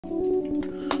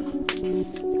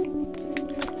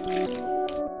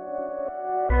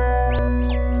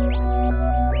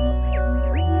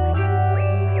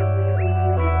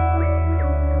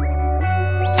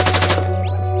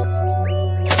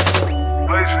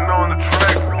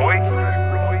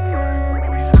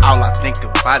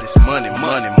about is money,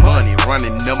 money, money.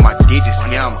 Running up my digits,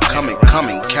 yeah, I'm coming,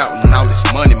 counting all this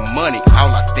money, money. All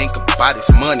I think about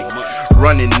is money.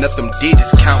 Running up them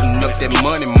digits, counting up that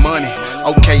money, money.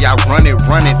 Okay, I run it,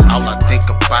 all I think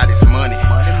about is money.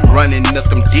 Running up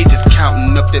them digits,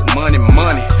 counting up that money,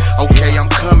 money. Okay, I'm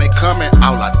coming,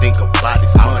 all I think about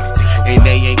is money. And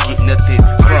they ain't get nothing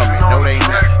from it, no they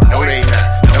not, no they not,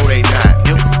 no they not.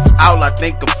 All I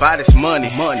think about is money,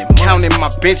 money. Counting my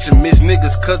Benjamins,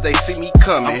 niggas, cause they see me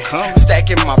coming.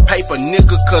 Stacking my paper,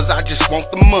 nigga, cause I just want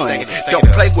the money. Don't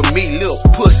play with me, little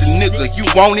pussy nigga. You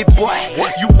want it, boy?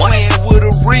 You playing with a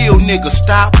real nigga.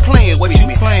 Stop playing. What you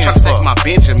playing? Tryna stack my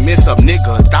Benjamins up,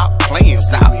 nigga. Stop playing,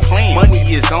 stop playing. Money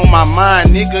is on my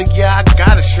mind, nigga. Yeah, I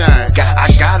gotta shine. I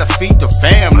gotta feed the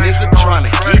fam, nigga.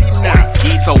 Tryna get it now.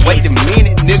 So wait a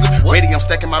minute, nigga. Ready, I'm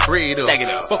stacking my bread up.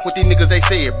 Fuck what these niggas they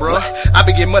said, bro. I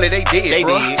been getting money, they dead,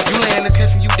 bro. You laying the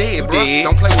case and you dead, bro.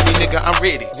 Don't play with me, nigga, I'm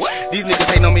ready. These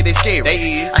niggas ain't on me, they scared.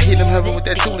 I hit them heavy with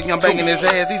that toolie, I'm banging his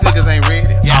ass. These niggas ain't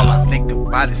ready. All I think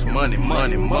about is money,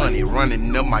 money, money.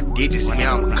 Running up my digits,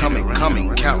 yeah, I'm coming,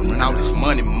 counting all this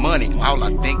money, money. All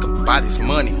I think about is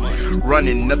money.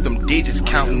 Running up them digits,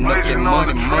 counting up that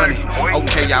money, money.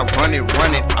 Okay, I run it,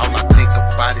 all I think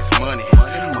about is money.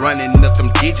 Running up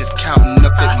them digits, counting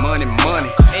up that money,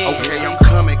 money. Okay, I'm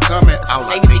coming, all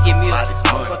I think about is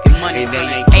money. And they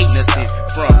ain't get nothing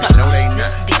from it. No, they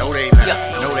not, no, they not,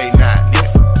 no, they not.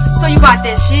 So you bought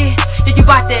that shit, yeah, you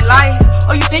bought that life.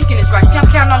 Oh, you thinking it's right? See, I'm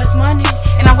counting all this money,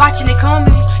 and I'm watching it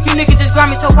coming. You niggas just grab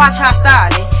me, so watch how I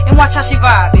style it, and watch how she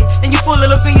vibe it. Then you pull a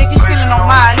little finger, you spilling on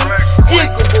Miley.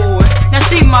 Jiggle boy, now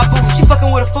she my boo, she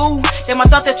fucking with a fool. Damn, I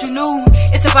thought that you knew.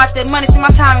 It's about that money, see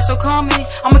my time is so coming.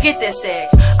 I'ma get that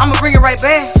sack, I'ma bring it right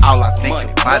back. All I think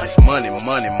about is money,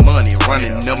 money, money.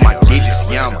 Running up my digits,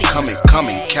 yeah, I'm coming,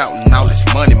 counting all this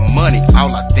money, money.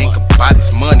 All I think about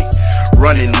is money.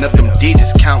 Running up them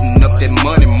digits, counting up that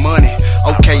money, money.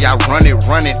 Okay, I run it,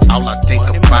 all I think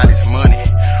about is money.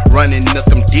 Running up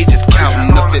them digits,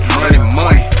 counting up that money,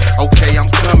 money. Okay, I'm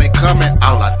coming,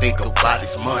 all I think about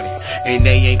is money. And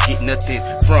they ain't get nothing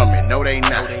from it. No, they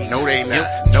not, no, they not,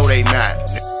 no, they not.